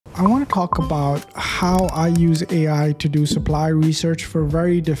I want to talk about how I use AI to do supply research for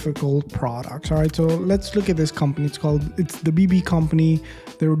very difficult products. All right, so let's look at this company. It's the BB company.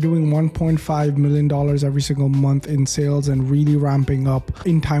 They're doing $1.5 million every single month in sales and really ramping up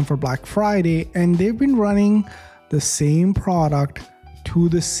in time for Black Friday. And they've been running the same product to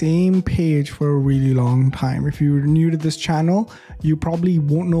the same page for a really long time. If you're new to this channel, you probably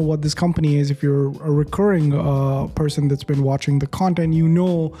won't know what this company is. If you're a recurring person that's been watching the content, you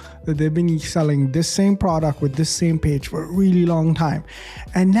know that they've been selling this same product with this same page for a really long time.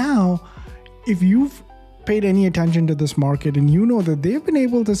 And now, if you've paid any attention to this market and you know that they've been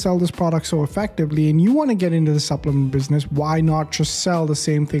able to sell this product so effectively and you want to get into the supplement business, why not just sell the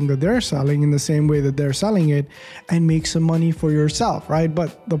same thing that they're selling in the same way that they're selling it and make some money for yourself, right?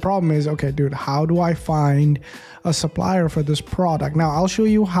 But the problem is, okay, dude, how do I find a supplier for this product? Now, I'll show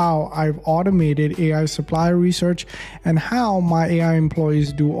you how I've automated AI supplier research and how my AI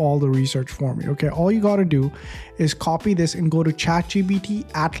employees do all the research for me, okay? All you got to do is copy this and go to ChatGPT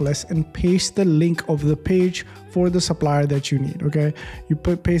Atlas and paste the link of the page for the supplier that you need, okay? You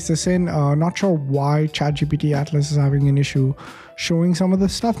paste this in. Not sure why ChatGPT Atlas is having an issue showing some of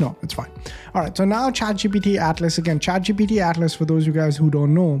this stuff. No, it's fine. All right, so now ChatGPT Atlas, again, ChatGPT Atlas, for those of you guys who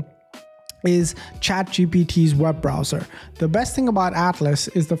don't know, is ChatGPT's web browser. The best thing about Atlas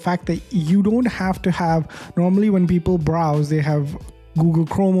is the fact that you don't have to have, normally when people browse, they have Google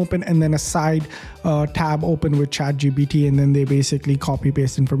Chrome open and then a side tab open with ChatGPT, and then they basically copy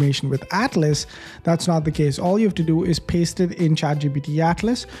paste information. With Atlas, that's not the case. All you have to do is paste it in ChatGPT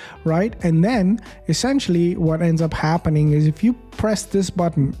Atlas, right? And then essentially what ends up happening is if you press this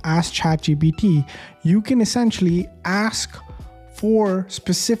button, Ask ChatGPT, you can essentially ask for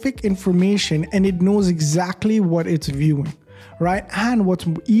specific information and it knows exactly what it's viewing, right? And what's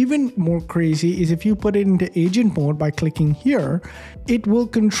even more crazy is if you put it into agent mode by clicking here, it will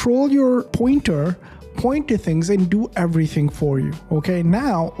control your pointer, point to things and do everything for you. Okay,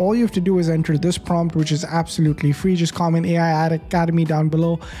 now all you have to do is enter this prompt, which is absolutely free. Just comment AI Academy down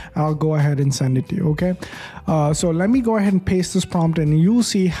below and I'll go ahead and send it to you. Okay, so let me go ahead and paste this prompt and you'll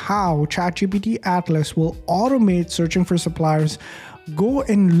see how ChatGPT Atlas will automate searching for suppliers. Go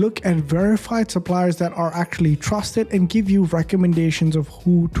and look at verified suppliers that are actually trusted and give you recommendations of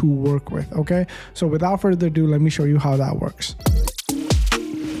who to work with. Okay, so without further ado, let me show you how that works.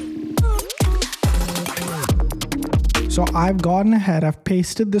 So I've gone ahead, I've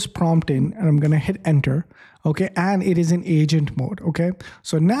pasted this prompt in and I'm going to hit enter. Okay, and it is in agent mode. Okay,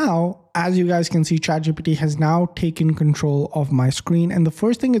 so now, as you guys can see, ChatGPT has now taken control of my screen. And the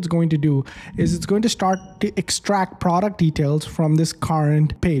first thing it's going to do is it's going to start to extract product details from this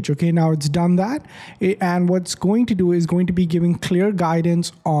current page. Okay, now it's done that. And what's going to do is going to be giving clear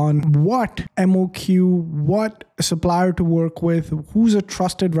guidance on what MOQ, what supplier to work with, who's a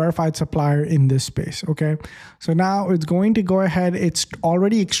trusted verified supplier in this space. Okay, so now it's going to go ahead. It's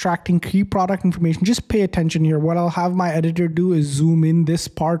already extracting key product information. Just pay attention here. What I'll have my editor do is zoom in this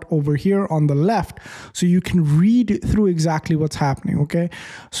part over here on the left so you can read through exactly what's happening. Okay,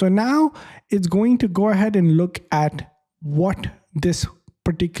 so now it's going to go ahead and look at what this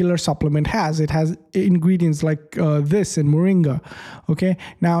particular supplement has. It has ingredients like this and moringa. Okay,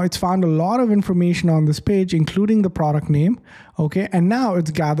 now it's found a lot of information on this page, including the product name. Okay, and now it's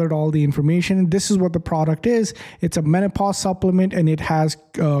gathered all the information. This is what the product is. It's a menopause supplement and it has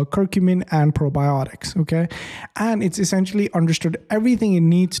curcumin and probiotics. Okay, and it's essentially understood everything it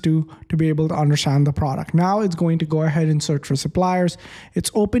needs to be able to understand the product. Now it's going to go ahead and search for suppliers.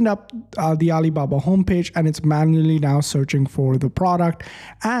 It's opened up the Alibaba homepage and it's manually now searching for the product,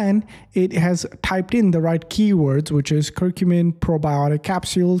 and it has typed in the right keywords, which is curcumin probiotic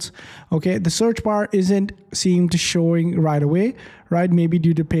capsules. Okay, the search bar isn't seemed to showing right away, right? Maybe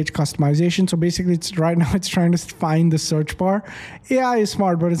due to page customization. So basically it's right now it's trying to find the search bar. AI is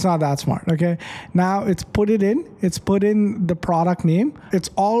smart, but it's not that smart. Okay, now it's put in the product name. It's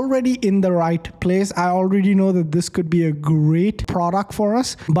already in the right place. I already know that this could be a great product for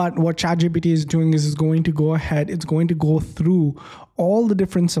us, but what ChatGPT is doing is it's going to go ahead, it's going to go through all the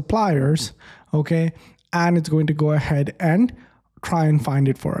different suppliers, okay, and it's going to go ahead and try and find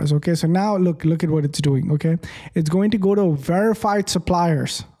it for us. Okay, so now look at what it's doing. Okay, it's going to go to verified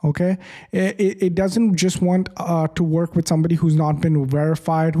suppliers. Okay, it doesn't just want to work with somebody who's not been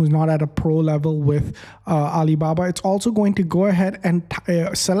verified, who's not at a pro level with Alibaba. It's also going to go ahead and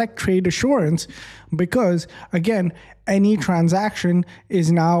select trade assurance, because again, any transaction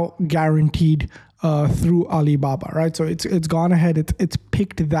is now guaranteed through Alibaba, right? So it's gone ahead, it's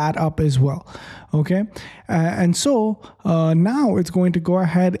picked that up as well. Okay. And so now it's going to go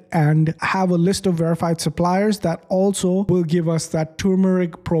ahead and have a list of verified suppliers that also will give us that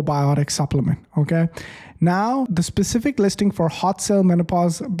turmeric probiotic supplement. Okay. Now, the specific listing for hot cell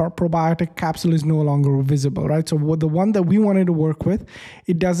menopause probiotic capsule is no longer visible, right? So the one that we wanted to work with,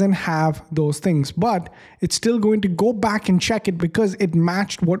 it doesn't have those things, but it's still going to go back and check it because it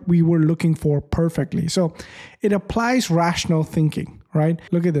matched what we were looking for perfectly. So it applies rational thinking, right?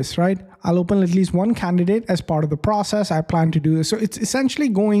 Look at this, right? I'll open at least one candidate as part of the process. I plan to do this. So it's essentially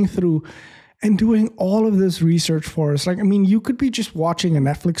going through and doing all of this research for us. Like, I mean, you could be just watching a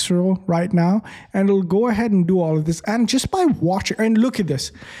Netflix show right now and it'll go ahead and do all of this. And just by watching, and look at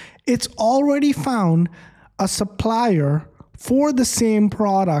this, it's already found a supplier for the same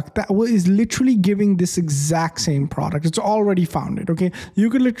product that is literally giving this exact same product. It's already found it, okay?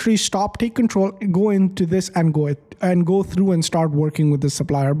 You could literally stop, take control, go into this and go through and start working with the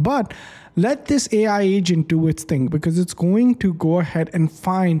supplier. But let this AI agent do its thing because it's going to go ahead and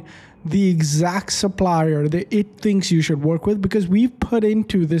find the exact supplier that it thinks you should work with, because we've put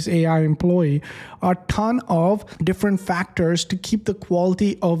into this AI employee a ton of different factors to keep the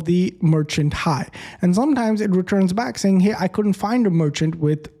quality of the merchant high. And sometimes it returns back saying, hey, I couldn't find a merchant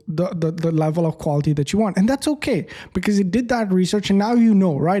with the level of quality that you want. And that's okay, because it did that research and now you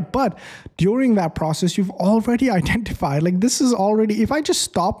know, right? But during that process, you've already identified, like, this is already, if I just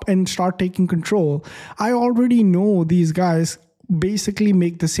stop and start taking control, I already know these guys basically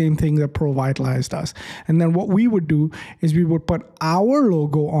make the same thing that ProVitalize does. And then what we would do is we would put our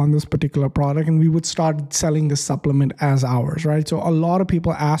logo on this particular product and we would start selling the supplement as ours, right? So a lot of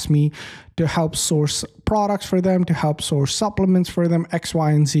people ask me to help source products for them, to help source supplements for them, X,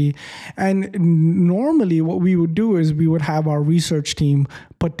 Y, and Z. And normally what we would do is we would have our research team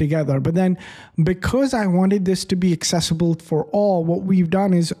put together. But then because I wanted this to be accessible for all, what we've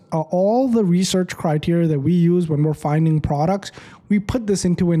done is all the research criteria that we use when we're finding products, we put this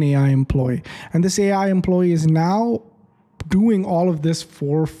into an AI employee. And this AI employee is now doing all of this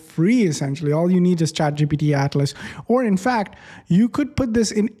for free, essentially. All you need is ChatGPT Atlas. Or in fact, you could put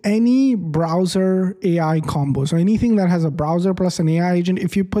this in any browser AI combo. So anything that has a browser plus an AI agent,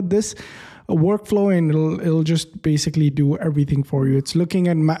 if you put this workflow in, it'll just basically do everything for you. It's looking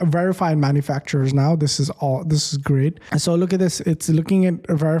at verified manufacturers now. This is great. So look at this. It's looking at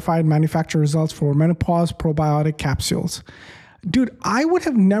verified manufacturer results for menopause probiotic capsules. Dude, I would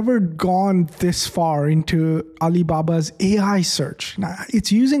have never gone this far into Alibaba's AI search. Now,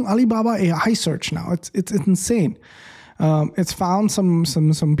 it's using Alibaba AI search now. It's insane. It's found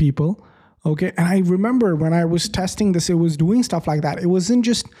some people, okay? And I remember when I was testing this, it was doing stuff like that. It wasn't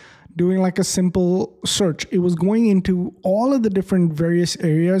just doing like a simple search. It was going into all of the different various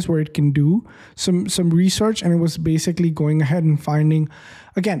areas where it can do some research, and it was basically going ahead and finding,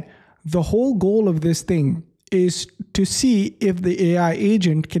 again, the whole goal of this thing is to see if the AI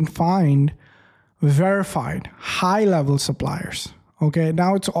agent can find verified high-level suppliers. Okay,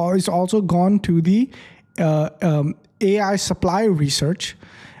 now it's also gone to the AI supplier research,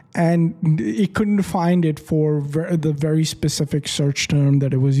 and it couldn't find it for the very specific search term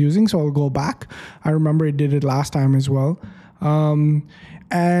that it was using. So I'll go back. I remember it did it last time as well. And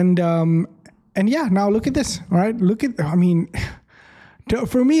yeah, now look at this, right? I mean,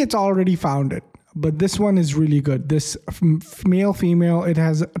 for me, it's already found it. But this one is really good. This male, female, it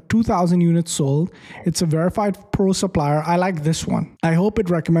has 2,000 units sold. It's a verified pro supplier. I like this one. I hope it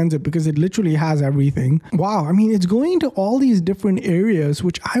recommends it because it literally has everything. Wow. I mean, it's going into all these different areas,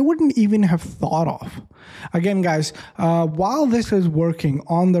 which I wouldn't even have thought of. Again, guys, while this is working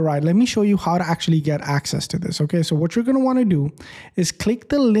on the right, let me show you how to actually get access to this. Okay. So what you're going to want to do is click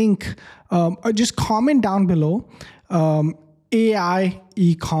the link, just comment down below, AI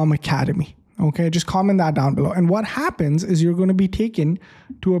Ecom Academy. Okay, just comment that down below. And what happens is you're going to be taken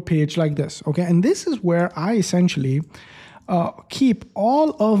to a page like this. Okay, and this is where I essentially keep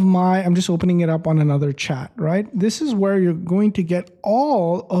all of my, I'm just opening it up on another chat, right? This is where you're going to get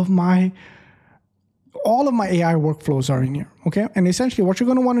all of my AI workflows are in here, okay? And essentially what you're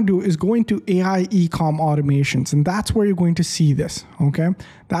going to want to do is go into AI Ecom automations, and that's where you're going to see this, okay?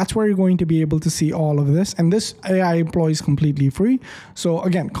 That's where you're going to be able to see all of this, and this AI employee is completely free. So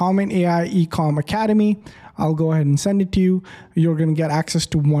again, comment AI Ecom Academy. I'll go ahead and send it to you. You're going to get access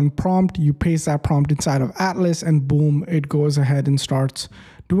to one prompt. You paste that prompt inside of Atlas, and boom, it goes ahead and starts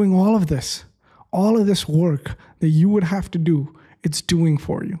doing all of this work that you would have to do. It's doing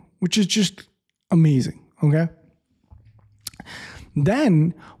for you, which is just amazing, okay?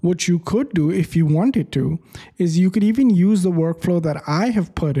 Then what you could do if you wanted to is you could even use the workflow that I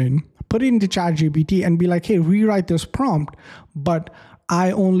have put it into ChatGPT and be like, hey, rewrite this prompt, but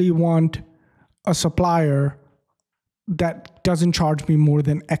I only want a supplier that doesn't charge me more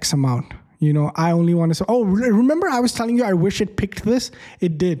than X amount. You know, I only want to say, oh, remember I was telling you I wish it picked this?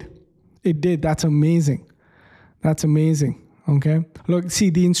 It did. It did. That's amazing. That's amazing. Okay. Look, see,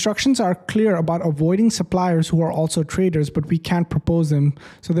 the instructions are clear about avoiding suppliers who are also traders, but we can't propose them.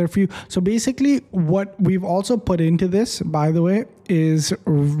 So there are few. So basically what we've also put into this, by the way, is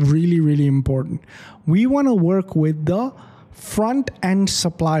really, really important. We want to work with the front end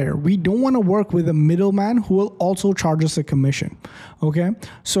supplier. We don't want to work with a middleman who will also charge us a commission. Okay.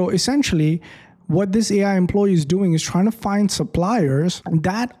 So essentially, what this AI employee is doing is trying to find suppliers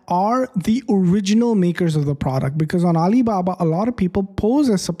that are the original makers of the product, because on Alibaba, a lot of people pose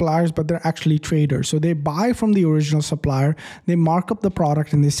as suppliers, but they're actually traders. So they buy from the original supplier, they mark up the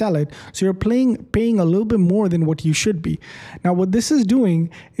product and they sell it. So you're paying a little bit more than what you should be. Now, what this is doing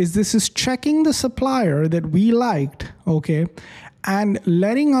is this is checking the supplier that we liked, okay, and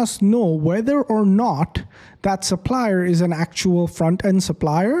letting us know whether or not that supplier is an actual front-end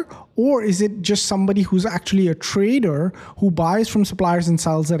supplier, or is it just somebody who's actually a trader who buys from suppliers and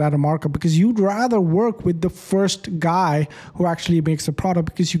sells it at a markup, because you'd rather work with the first guy who actually makes the product,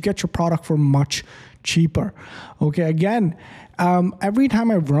 because you get your product for much cheaper. Okay, again, every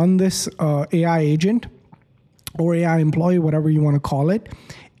time I run this AI agent or AI employee, whatever you want to call it,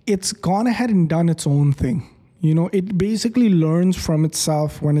 it's gone ahead and done its own thing. You know, it basically learns from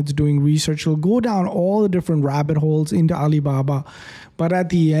itself when it's doing research. It'll go down all the different rabbit holes into Alibaba. But at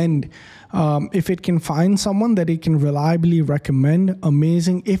the end, if it can find someone that it can reliably recommend,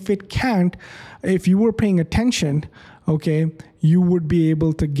 amazing. If it can't, if you were paying attention, okay, you would be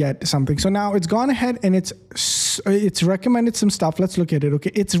able to get something. So now it's gone ahead and it's recommended some stuff. Let's look at it.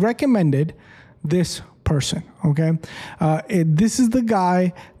 Okay, it's recommended this person. Okay, this is the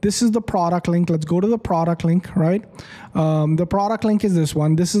guy, this is the product link. Let's go to the product link, right? The product link is this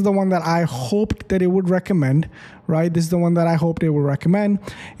one. This is the one that I hoped that it would recommend, right? This is the one that I hoped it would recommend.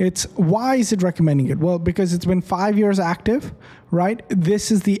 Why is it recommending it? Well, because it's been 5 years active, right? This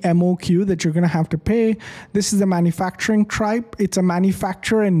is the MOQ that you're going to have to pay. This is the manufacturing type. It's a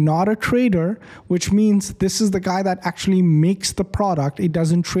manufacturer and not a trader, which means this is the guy that actually makes the product. It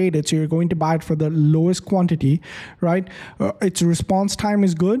doesn't trade it. So you're going to buy it for the lowest quantity, right? Its response time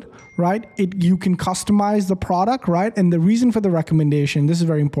is good, right? You can customize the product, right? And the reason for the recommendation, this is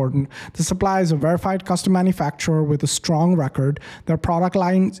very important. The supplier is a verified custom manufacturer with a strong record. Their product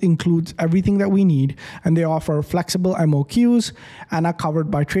line includes everything that we need, and they offer flexible MOQs and are covered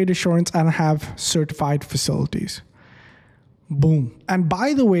by trade assurance and have certified facilities. Boom. And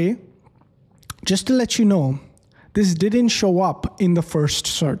by the way, just to let you know, this didn't show up in the first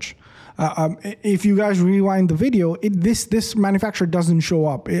search. If you guys rewind the video, this manufacturer doesn't show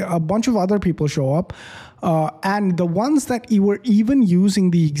up. A bunch of other people show up. And the ones that were even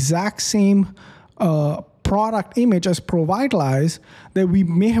using the exact same product image as ProVitalize that we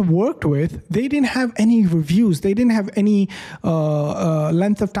may have worked with, they didn't have any reviews. They didn't have any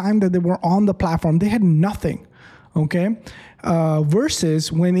length of time that they were on the platform. They had nothing. Okay,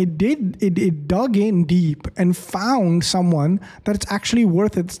 versus when it dug in deep and found someone that it's actually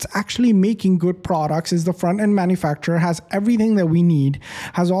worth it, it's actually making good products, is the front-end manufacturer, has everything that we need,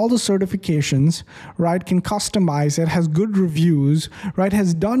 has all the certifications, right, can customize it, has good reviews, right,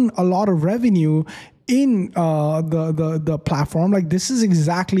 has done a lot of revenue in the platform. Like, this is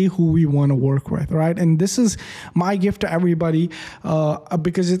exactly who we want to work with, right? And this is my gift to everybody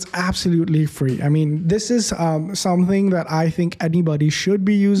because it's absolutely free. I mean, this is something that I think anybody should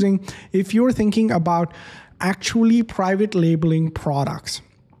be using if you're thinking about actually private labeling products.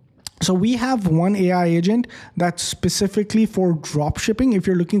 So we have one AI agent that's specifically for drop shipping. If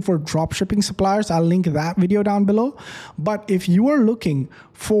you're looking for drop shipping suppliers, I'll link that video down below. But if you are looking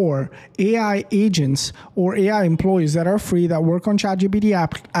for AI agents or AI employees that are free, that work on ChatGPT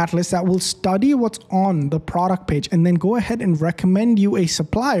Atlas, that will study what's on the product page and then go ahead and recommend you a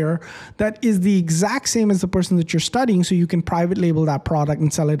supplier that is the exact same as the person that you're studying, so you can private label that product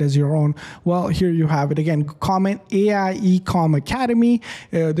and sell it as your own. Well, here you have it. Again, comment AI Ecom Academy.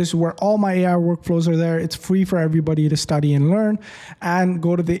 This is where all my AI workflows are there. It's free for everybody to study and learn. And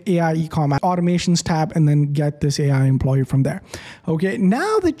go to the AI Ecom Automations tab and then get this AI employee from there. Okay,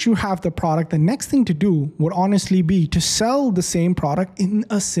 now that you have the product, the next thing to do would honestly be to sell the same product in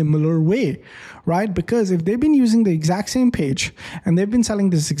a similar way, right? Because if they've been using the exact same page and they've been selling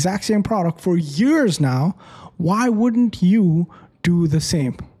this exact same product for years now, why wouldn't you do the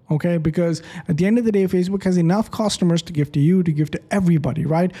same? okay? Because at the end of the day, Facebook has enough customers to give to you, to give to everybody,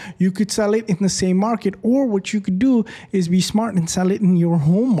 right? You could sell it in the same market, or what you could do is be smart and sell it in your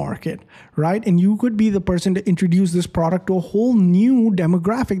home market, right? And you could be the person to introduce this product to a whole new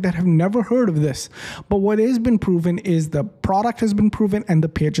demographic that have never heard of this. But what has been proven is the product has been proven and the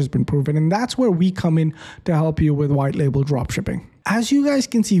pitch has been proven. And that's where we come in to help you with white label dropshipping. As you guys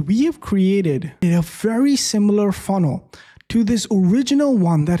can see, we have created a very similar funnel to this original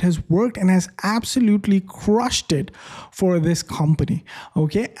one that has worked and has absolutely crushed it for this company,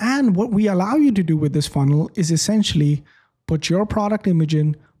 okay? And what we allow you to do with this funnel is essentially put your product image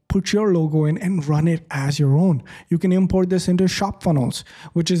in, put your logo in, and run it as your own. You can import this into Shop Funnels,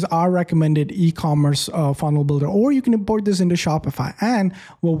 which is our recommended e-commerce funnel builder, or you can import this into Shopify. And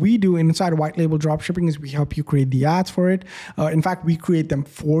what we do inside of white label dropshipping is we help you create the ads for it. In fact, we create them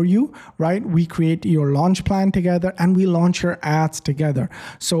for you, right? We create your launch plan together and we launch your ads together.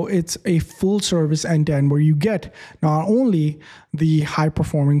 So it's a full service end-to-end where you get not only the high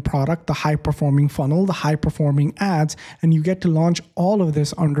performing product, the high performing funnel, the high performing ads, and you get to launch all of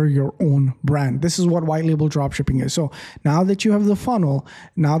this under your own brand. This is what white label dropshipping is. So now that you have the funnel,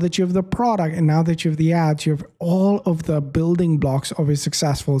 now that you have the product, and now that you have the ads, you have all of the building blocks of a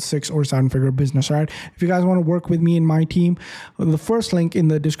successful 6 or 7 figure business, right? If you guys want to work with me and my team, the first link in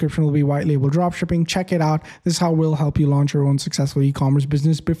the description will be white label dropshipping. Check it out. This is how we'll help you launch your own successful e-commerce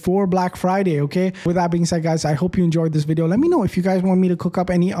business before Black Friday, okay? With that being said, guys, I hope you enjoyed this video. Let me know if you guys want me to cook up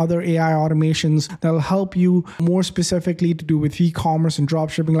any other AI automations that'll help you more specifically to do with e-commerce and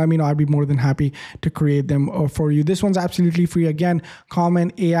dropshipping. Let me know. I'd be more than happy to create them for you. This one's absolutely free. Again,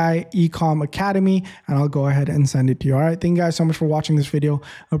 comment AI Ecom Academy and I'll go ahead and send it to you. All right. Thank you guys so much for watching this video.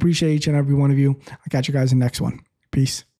 I appreciate each and every one of you. I'll catch you guys in the next one. Peace.